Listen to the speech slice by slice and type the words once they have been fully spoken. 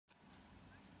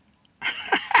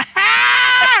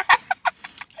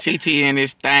TT in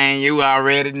this thing, you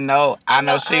already know. I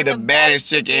know she the baddest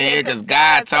chick in here because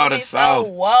God told us so.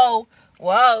 Whoa,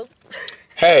 whoa.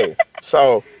 Hey,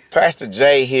 so Pastor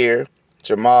J here,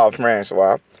 Jamaal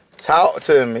Francois. Talk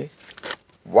to me,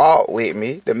 walk with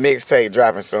me. The mixtape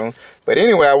dropping soon. But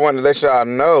anyway, I want to let y'all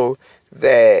know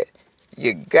that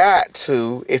you got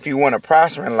to, if you want to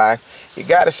prosper in life, you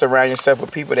got to surround yourself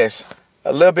with people that's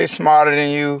a little bit smarter than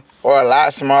you or a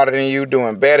lot smarter than you,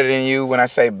 doing better than you. When I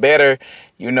say better,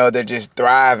 you know, they're just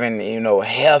thriving, you know,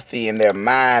 healthy in their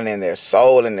mind and their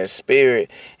soul and their spirit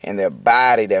and their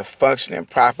body. They're functioning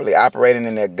properly, operating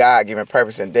in their God-given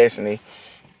purpose and destiny.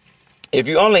 If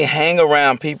you only hang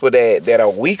around people that are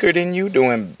weaker than you,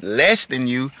 doing less than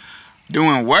you,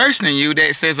 doing worse than you,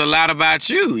 that says a lot about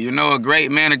you. You know, a great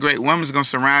man, a great woman is going to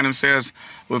surround themselves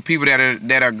with people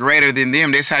that are greater than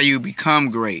them. That's how you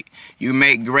become great. You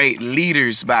make great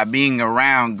leaders by being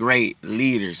around great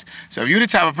leaders. So if you're the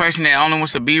type of person that only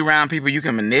wants to be around people you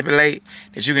can manipulate,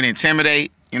 that you can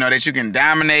intimidate, you know, that you can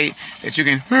dominate, that you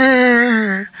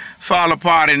can fall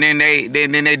apart, and then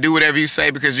they do whatever you say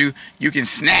because you can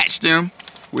snatch them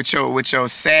with your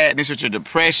sadness, with your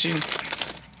depression.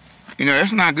 You know,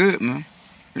 that's not good, man.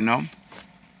 You know,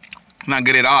 not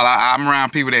good at all. I'm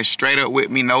around people that straight up with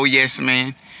me, no yes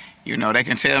man. You know, they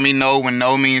can tell me no when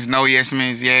no means no, yes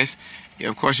means yes. Yeah,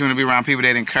 of course, you want to be around people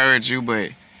that encourage you,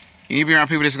 but you need to be around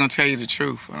people that's going to tell you the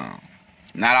truth.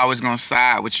 Not always going to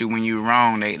side with you when you're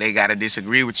wrong. They got to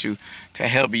disagree with you to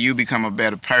help you become a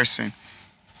better person.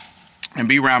 And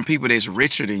be around people that's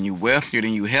richer than you, wealthier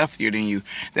than you, healthier than you,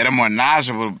 that are more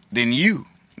knowledgeable than you,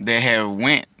 that have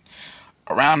went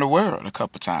around the world a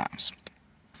couple times.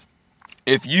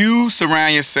 If you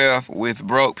surround yourself with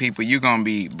broke people, you're going to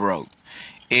be broke.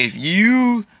 If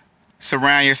you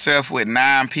surround yourself with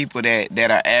 9 people that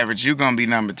are average, you're going to be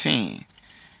number 10.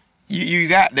 You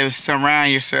got to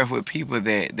surround yourself with people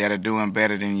that are doing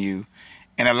better than you.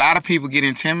 And a lot of people get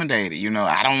intimidated. You know,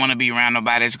 I don't want to be around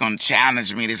nobody that's going to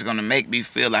challenge me, that's going to make me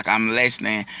feel like I'm less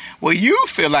than. Well, you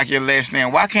feel like you're less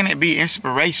than. Why can't it be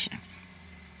inspiration?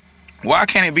 Why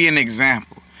can't it be an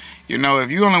example? You know, if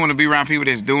you only want to be around people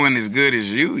that's doing as good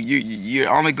as you're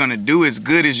only going to do as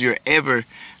good as you're ever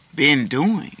been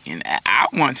doing. And I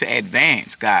want to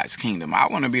advance God's kingdom. I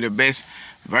want to be the best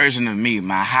version of me,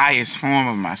 my highest form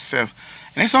of myself.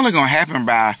 And it's only going to happen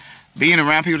by being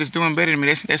around people that's doing better than me.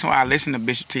 That's why I listen to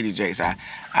Bishop T.D. Jakes.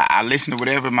 I listen to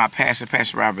whatever my pastor,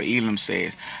 Pastor Robert Elam,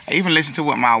 says. I even listen to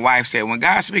what my wife said. When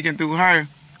God's speaking through her,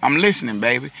 I'm listening,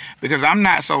 baby, because I'm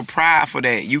not so prideful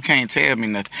that you can't tell me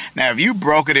nothing. Now, if you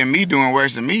broker than me, doing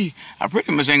worse than me, I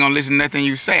pretty much ain't gonna listen to nothing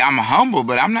you say. I'm humble,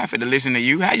 but I'm not fit to listen to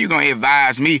you. How you gonna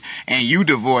advise me and you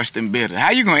divorced and bitter?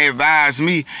 How you gonna advise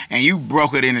me and you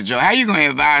brokered in a joke? How you gonna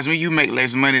advise me you make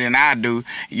less money than I do?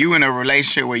 You in a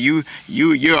relationship where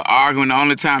you're arguing, the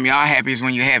only time y'all happy is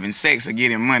when you're having sex or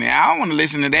getting money. I don't want to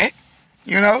listen to that,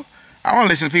 you know? I want to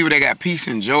listen to people that got peace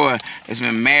and joy, that's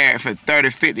been married for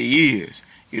 30, 50 years.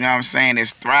 You know what I'm saying?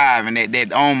 That's thriving,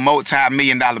 that own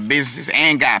multi-million-dollar businesses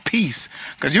and got peace.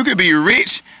 Because you could be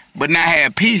rich but not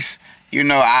have peace. You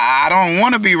know, I don't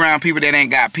want to be around people that ain't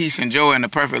got peace and joy and the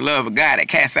perfect love of God that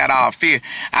casts out all fear.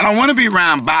 I don't want to be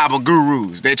around Bible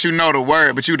gurus that you know the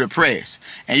word but you depressed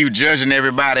and you judging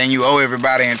everybody and you owe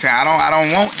everybody in time. I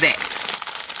don't want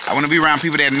that. I want to be around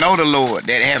people that know the Lord,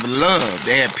 that have love,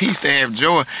 that have peace, that have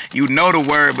joy. You know the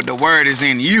word, but the word is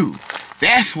in you.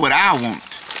 That's what I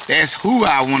want. That's who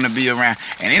I want to be around.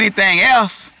 And anything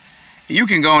else, you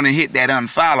can go on and hit that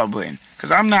unfollow button.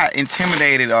 Because I'm not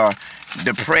intimidated or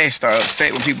depressed or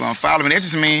upset when people unfollow me. That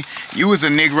just means you was a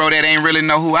Negro that ain't really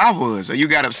know who I was. Or you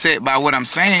got upset by what I'm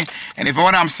saying. And if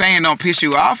what I'm saying don't piss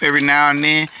you off every now and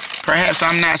then, perhaps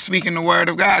I'm not speaking the word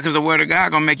of God. Because the word of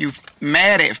God going to make you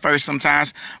mad at first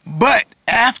sometimes. But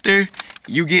after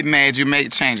you get mad, you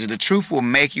make changes. The truth will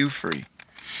make you free.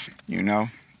 You know?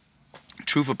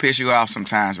 Truth will piss you off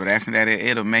sometimes, but after that,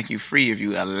 it'll make you free if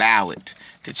you allow it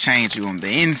to change you on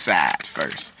the inside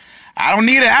first. I don't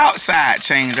need an outside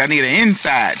change. I need an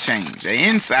inside change, an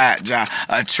inside job,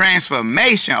 a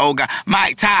transformation. Oh, God.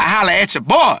 Mike Ty, holla at your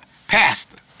boy.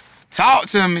 Pastor, talk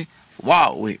to me,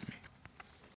 walk with me.